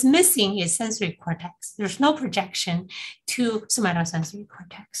 but what's missing is sensory cortex. There's no projection to somatosensory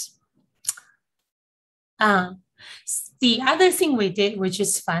cortex. The other thing we did, which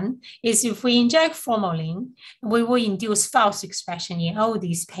is fun, is if we inject formalin, we will induce false expression in all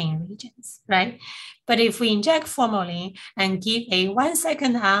these pain regions, right? But if we inject formalin and give a 1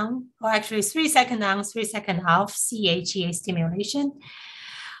 second on, or actually 3 second on, 3 second off CAGA stimulation,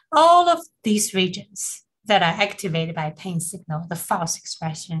 all of these regions that are activated by pain signal, the false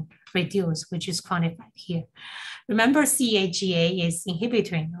expression reduce, which is quantified here. Remember, CAGA is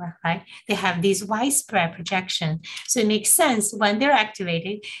inhibitory, right? They have this widespread projection. So it makes sense when they're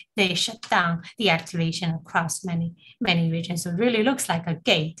activated, they shut down the activation across many, many regions. So it really looks like a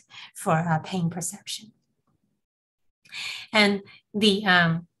gate for pain perception. And the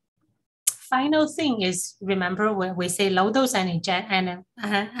final thing is, remember when we say low dose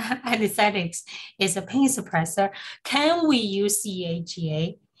anesthetics is a pain suppressor, can we use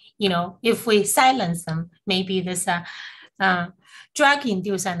CAGA? You know, if we silence them, maybe this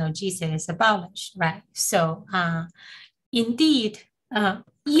drug-induced analgesia is abolished, right? So indeed,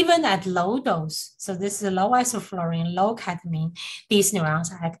 even at low dose, so this is low isoflurane, low ketamine, these neurons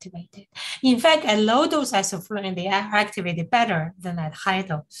are activated. In fact, at low dose isoflurane, they are activated better than at high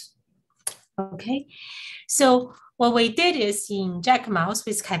dose. Okay, so what we did is inject mouse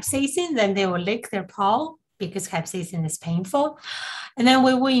with capsaicin, then they will lick their paw because capsaicin is painful. And then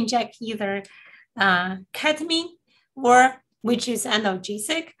we will inject either ketamine, or which is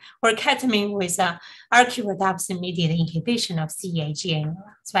analgesic, or ketamine with arcurodopsin-mediated inhibition of CAGA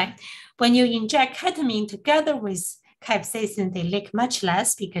neurons, right? When you inject ketamine together with capsaicin, they lick much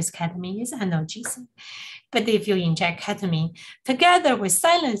less because ketamine is analgesic. But if you inject ketamine together with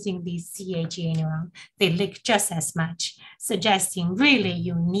silencing these CAGA neurons, they lick just as much, suggesting really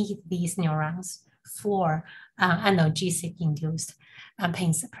you need these neurons for analgesic-induced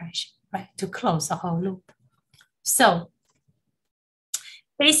pain suppression, right, to close the whole loop. So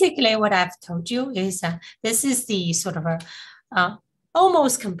basically what I've told you is this is the sort of a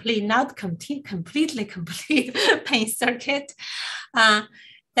almost complete, not completely complete pain circuit.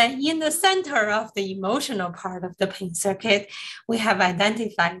 That in the center of the emotional part of the pain circuit, we have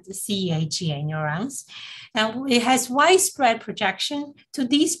identified the CAGA neurons. And it has widespread projection to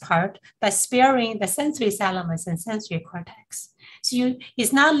this part by sparing the sensory thalamus and sensory cortex. So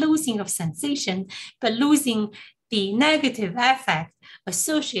it's not losing of sensation, but losing the negative effect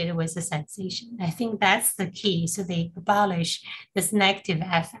associated with the sensation. I think that's the key. So they abolish this negative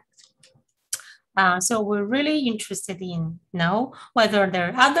effect. So we're really interested in know whether there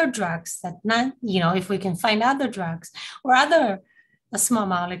are other drugs that if we can find other drugs or other small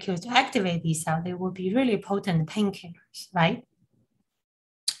molecules to activate these cells, they will be really potent painkillers, right?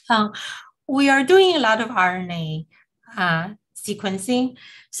 We are doing a lot of RNA sequencing.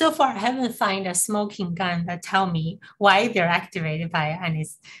 So far, I haven't found a smoking gun that tell me why they're activated by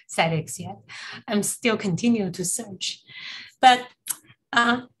anesthetics yet. I'm still continuing to search. But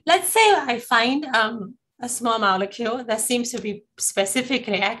let's say I find a small molecule that seems to be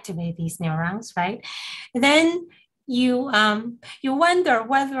specifically activate these neurons, right? Then you wonder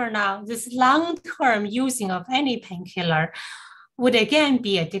whether or not this long-term using of any painkiller would again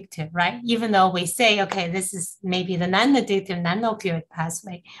be addictive, right? Even though we say, okay, this is maybe the non-addictive, non-opioid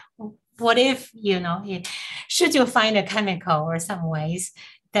pathway. What if, should you find a chemical or some ways,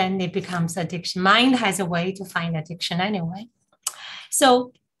 then it becomes addiction. Mind has a way to find addiction anyway.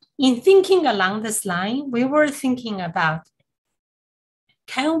 So in thinking along this line, we were thinking about,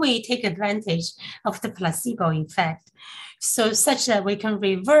 can we take advantage of the placebo effect? So such that we can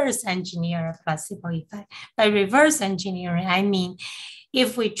reverse engineer a placebo effect. By reverse engineering, I mean,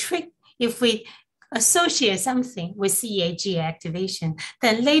 if we associate something with CAG activation,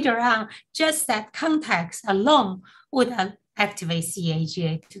 then later on, just that context alone would activate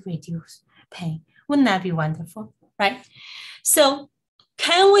CAG to reduce pain. Wouldn't that be wonderful, right? So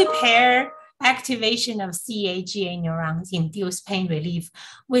can we pair activation of CAGA neurons induce pain relief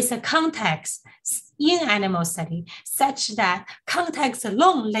with a context in animal study such that context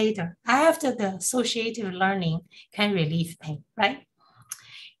alone later after the associative learning can relieve pain, right?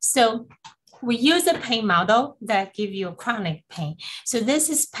 So we use a pain model that gives you chronic pain. So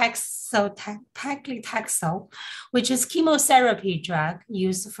this is paclitaxel, which is chemotherapy drug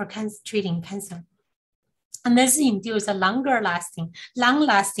used for treating cancer. And this induces a long-lasting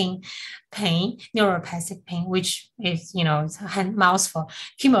pain, neuropathic pain, which is, it's a mouthful,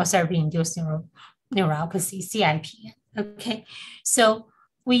 chemotherapy-induced neuropathy, CIP. Okay, so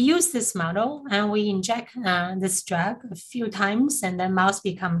we use this model and we inject this drug a few times, and then mouse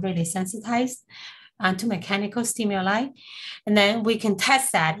become really sensitized to mechanical stimuli. And then we can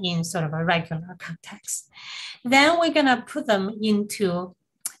test that in sort of a regular context. Then we're gonna put them into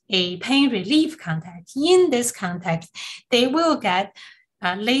a pain relief context. In this context, they will get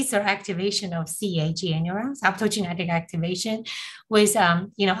laser activation of CAGA neurons, optogenetic activation with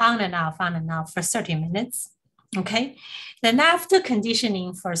on and off for 30 minutes. Okay. Then after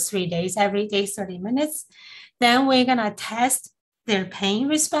conditioning for 3 days, every day 30 minutes, then we're gonna test their pain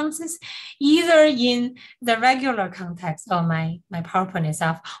responses, either in the regular context, oh, my PowerPoint is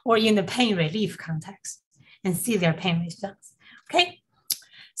off, or in the pain relief context, and see their pain response. Okay.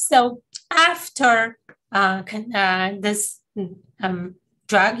 So after this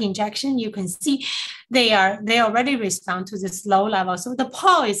drug injection, you can see they already respond to this low level. So the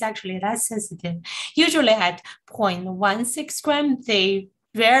pole is actually less sensitive. Usually at 0.16 gram, they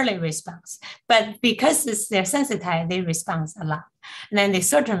rarely respond. But because they're sensitized, they respond a lot. And then they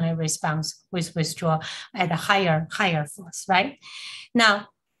certainly respond with withdrawal at a higher force, right? Now,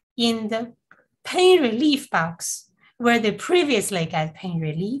 in the pain relief box, where they previously get pain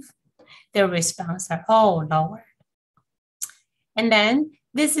relief, their response are all lower. And then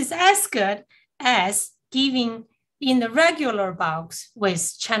this is as good as giving in the regular box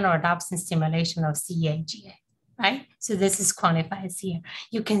with channel rhodopsin stimulation of CAGA, right? So this is quantified here.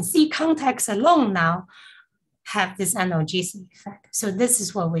 You can see context alone now have this analgesic effect. So this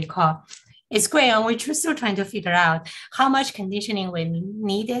is what we call, it's great, and we're still trying to figure out how much conditioning we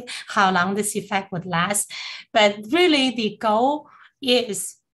needed, how long this effect would last. But really the goal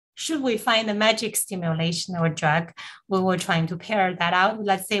is, should we find a magic stimulation or drug, we were trying to pair that out,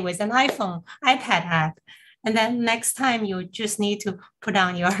 let's say with an iPhone, iPad app. And then next time you just need to put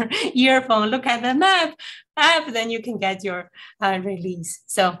on your earphone, look at the map app, then you can get your release.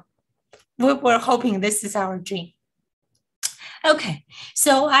 So we're hoping this is our dream. Okay,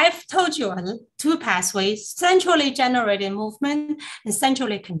 so I've told you two pathways, centrally generated movement and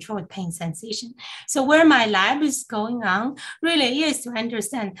centrally controlled pain sensation. So where my lab is going on really is to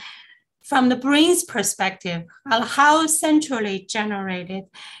understand from the brain's perspective, how centrally generated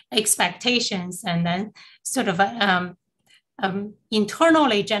expectations and then sort of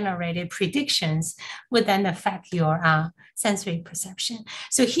internally generated predictions would then affect your sensory perception.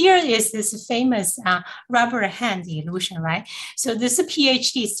 So here is this famous rubber hand illusion, right? So this is a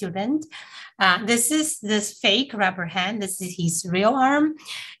PhD student. This is this fake rubber hand. This is his real arm.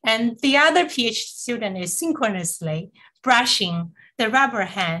 And the other PhD student is synchronously brushing the rubber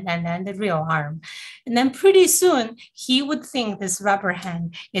hand and then the real arm. And then pretty soon he would think this rubber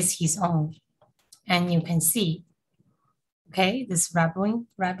hand is his own. And you can see, okay, this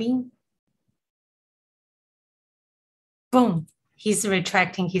rubbing, boom, he's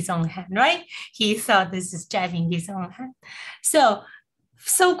retracting his own hand, right? He thought this is jabbing his own hand. So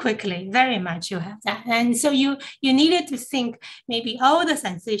quickly, very much you have that. And so you needed to think maybe all the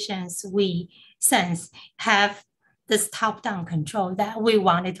sensations we sense have this top-down control that we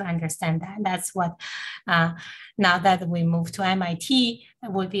wanted to understand that. That's what, now that we moved to MIT,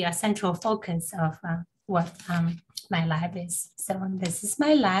 would be a central focus of what my lab is. So this is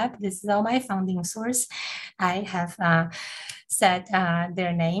my lab. This is all my funding source. I have said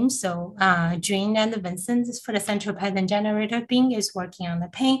their names. So Jean and Vincent is for the central pattern generator. Bing is working on the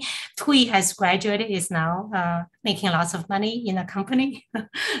pain. Tui has graduated, is now making lots of money in a company.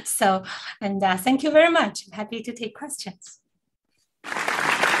 So, and thank you very much. I'm happy to take questions.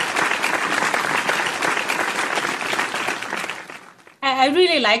 I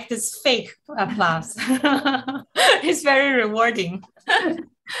really like this fake applause. It's very rewarding.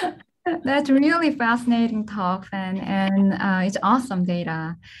 That's really fascinating talk, and it's awesome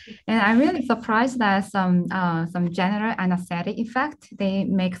data. And I'm really surprised that some general anesthetic effect, they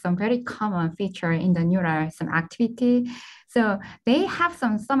make some very common feature in the neural some activity. So they have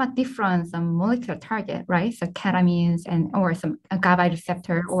some somewhat different molecular target, right? So ketamines or some GABA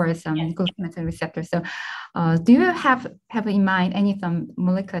receptor or some glutamate receptor. So do you have in mind any some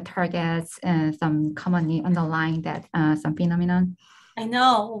molecular targets and some commonly underlying that some phenomenon? I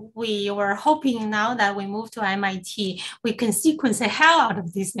know we were hoping now that we moved to MIT, we can sequence the hell out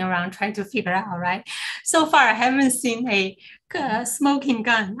of this neuron, trying to figure out, right? So far, I haven't seen a smoking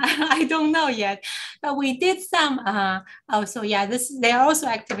gun. I don't know yet, but we did some. Also, yeah, they are also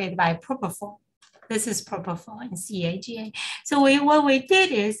activated by propofol. This is propofol in CAGA. So what we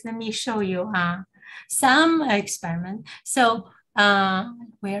did is, let me show you some experiment. So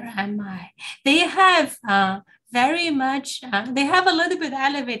where am I? They have very much, they have a little bit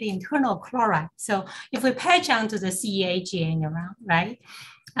elevated internal chloride. So if we patch onto the CAGA neuron, right?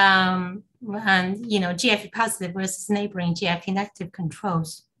 And GFP positive versus neighboring GFP negative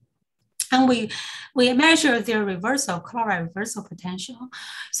controls. And we measure their chloride reversal potential.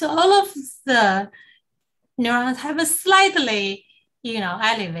 So all of the neurons have a slightly,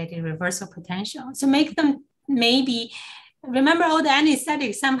 elevated reversal potential. So make them maybe, remember all the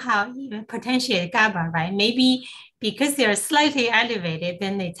anesthetics somehow potentiate GABA, right? Maybe because they're slightly elevated,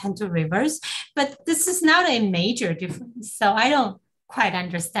 then they tend to reverse. But this is not a major difference. So I don't quite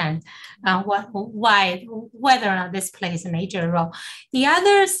understand whether or not this plays a major role. The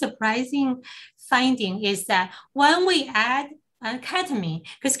other surprising finding is that when we add ketamine,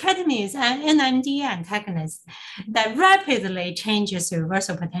 because ketamine is an NMDA antagonist that rapidly changes the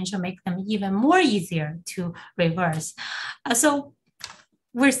reversal potential, make them even more easier to reverse. So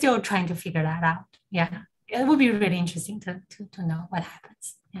we're still trying to figure that out. Yeah, it would be really interesting to know what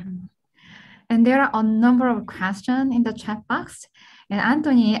happens. Yeah. And there are a number of questions in the chat box. And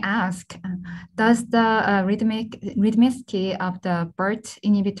Anthony asked, does the rhythmicity of the BERT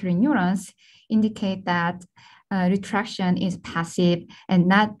inhibitory neurons indicate that retraction is passive and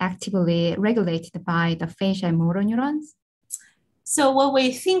not actively regulated by the facial motor neurons? So what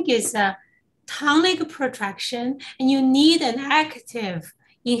we think is a tonic protraction, and you need an active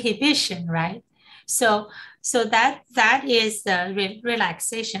inhibition, right? So that is the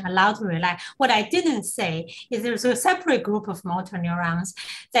relaxation, allowed to relax. What I didn't say is there's a separate group of motor neurons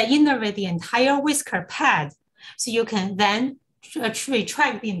that innervate the entire whisker pad. So you can then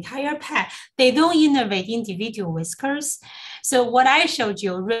retract the entire pad. They don't innervate individual whiskers. So what I showed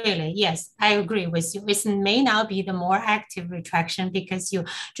you really, yes, I agree with you. It may now be the more active retraction because you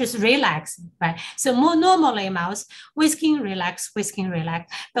just relax, right? So more normally mouse, whisking, relax.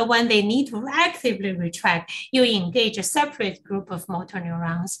 But when they need to actively retract, you engage a separate group of motor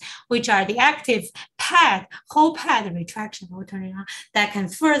neurons, which are the active pad, whole pad retraction motor neuron that can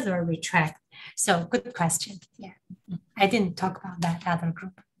further retract. So good question. Yeah, I didn't talk about that other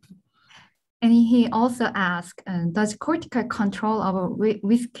group. And he also asked, does cortical control of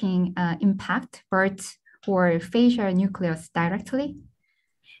whisking impact BERT or facial nucleus directly?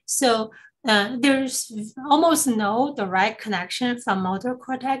 So there's almost no direct connection from motor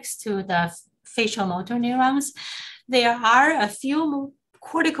cortex to the facial motor neurons. There are a few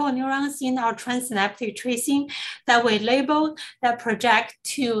cortical neurons in our transsynaptic tracing that we labeled that project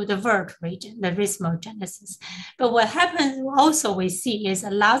to the vert region, the rhythmogenesis. But what happens also we see is a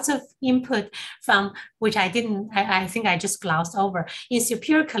lot of input from, which I think I just glossed over, in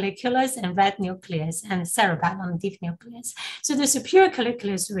superior colliculus and red nucleus and cerebellum deep nucleus. So the superior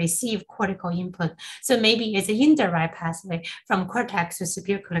colliculus receive cortical input. So maybe it's an indirect pathway from cortex to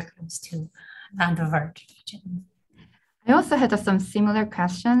superior colliculus to the vert region. I also had some similar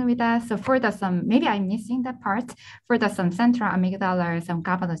question with that. So for maybe I'm missing that part, for some central amygdala, some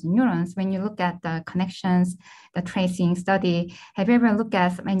GABAergic neurons, when you look at the connections, the tracing study, have you ever looked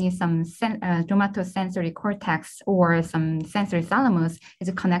at some somatosensory cortex or some sensory thalamus is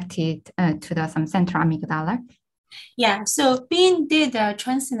connected to some central amygdala? Yeah, so Bean did a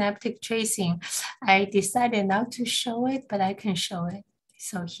transsynaptic tracing. I decided not to show it, but I can show it.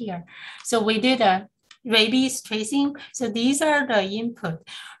 So here, so we did a rabies tracing. So these are the input.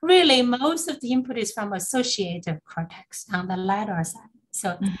 Really, most of the input is from associative cortex on the lateral side.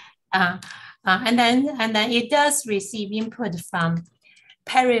 So, and then it does receive input from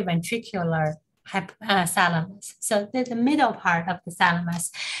periventricular thalamus. So the middle part of the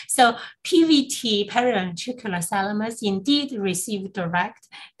thalamus. So PVT, periventricular thalamus, indeed receive direct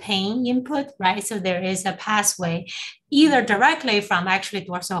pain input, right? So there is a pathway either directly from actually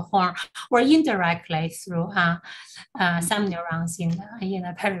dorsal horn or indirectly through some neurons in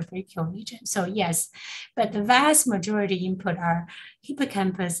the peribrachial region. So yes, but the vast majority input are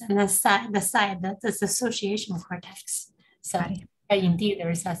hippocampus and the association cortex. So indeed, there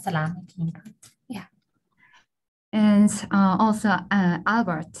is a thalamic input. Yeah. And also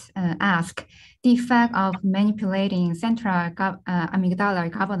Albert asked, the effect of manipulating central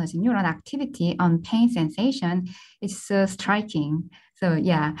amygdala GABAergic neuron activity on pain sensation is so striking. So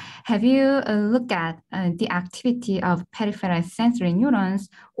yeah, have you looked at the activity of peripheral sensory neurons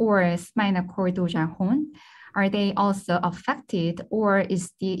or spinal cord dorsal horn? Are they also affected, or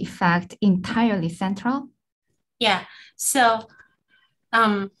is the effect entirely central? Yeah, so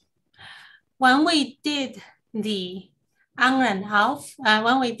when we did the on and off,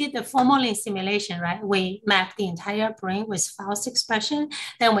 when we did the formalin simulation, right, we mapped the entire brain with false expression.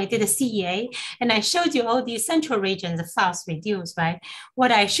 Then we did a CEA, and I showed you all these central regions of false reduced, right?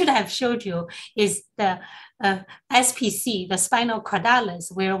 What I should have showed you is the SPC, the spinal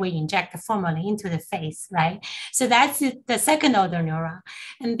cordalis, where we inject the formalin into the face, right? So that's the second order neuron,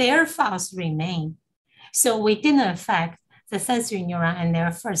 and their false remain. So we didn't affect the sensory neuron and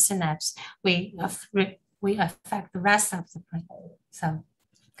their first synapse. We affect the rest of the brain. So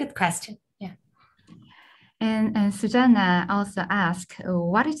good question. Yeah. And Susanna also asked,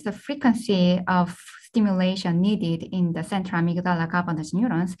 what is the frequency of stimulation needed in the central amygdala GABAergic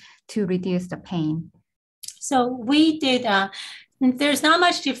neurons to reduce the pain? So we did, there's not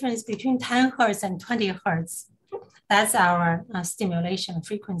much difference between 10 hertz and 20 hertz. That's our stimulation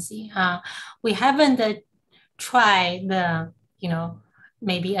frequency. We haven't tried the,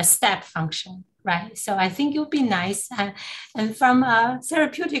 maybe a step function, right? So I think it would be nice. And from a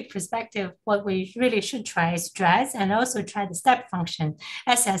therapeutic perspective, what we really should try is DRESS and also try the step function,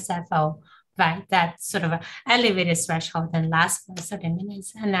 SSFO, right? That sort of elevated threshold and lasts for 30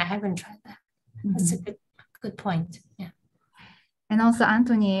 minutes. And I haven't tried that. That's a good point. Yeah. And also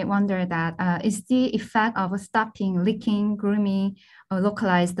Anthony wondered that is the effect of stopping licking, grooming,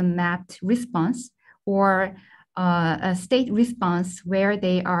 localized mapped response, or a state response where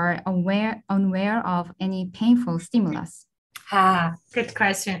they are unaware of any painful stimulus? Good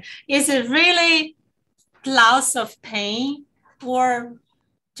question. Is it really loss of pain or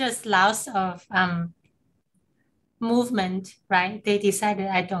just loss of movement, right? They decided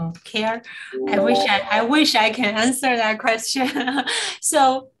I don't care. I wish I can answer that question.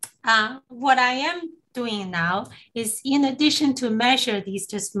 So what I am doing now is, in addition to measure these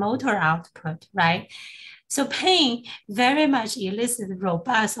just motor output, right? So pain very much elicits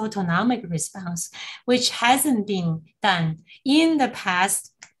robust autonomic response, which hasn't been done in the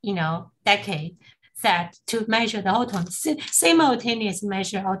past, decade, that to measure the simultaneous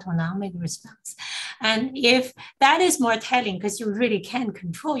measure autonomic response. And if that is more telling, because you really can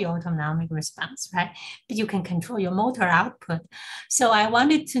control your autonomic response, right? But you can control your motor output. So I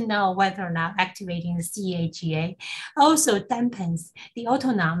wanted to know whether or not activating the CAGA also dampens the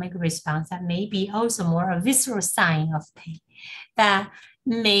autonomic response that may be also more a visceral sign of pain that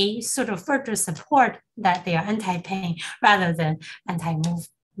may sort of further support that they are anti-pain rather than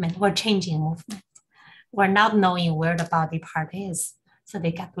anti-movement or changing movement, or not knowing where the body part is, so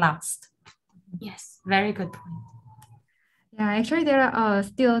they get lost. Yes, very good point. Yeah, actually there are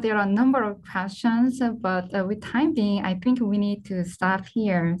a number of questions, but with time being, I think we need to stop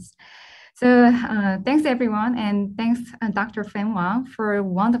here. So thanks everyone, and thanks Dr. Fan Wang for a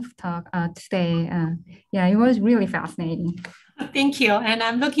wonderful talk today. Yeah, it was really fascinating. Thank you, and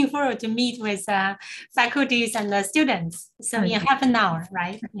I'm looking forward to meet with faculties and the students. So in half an hour,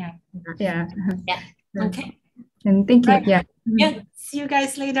 right? Yeah. Yeah. Okay. And thank you. Right. Yeah. See you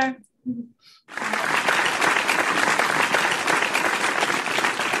guys later.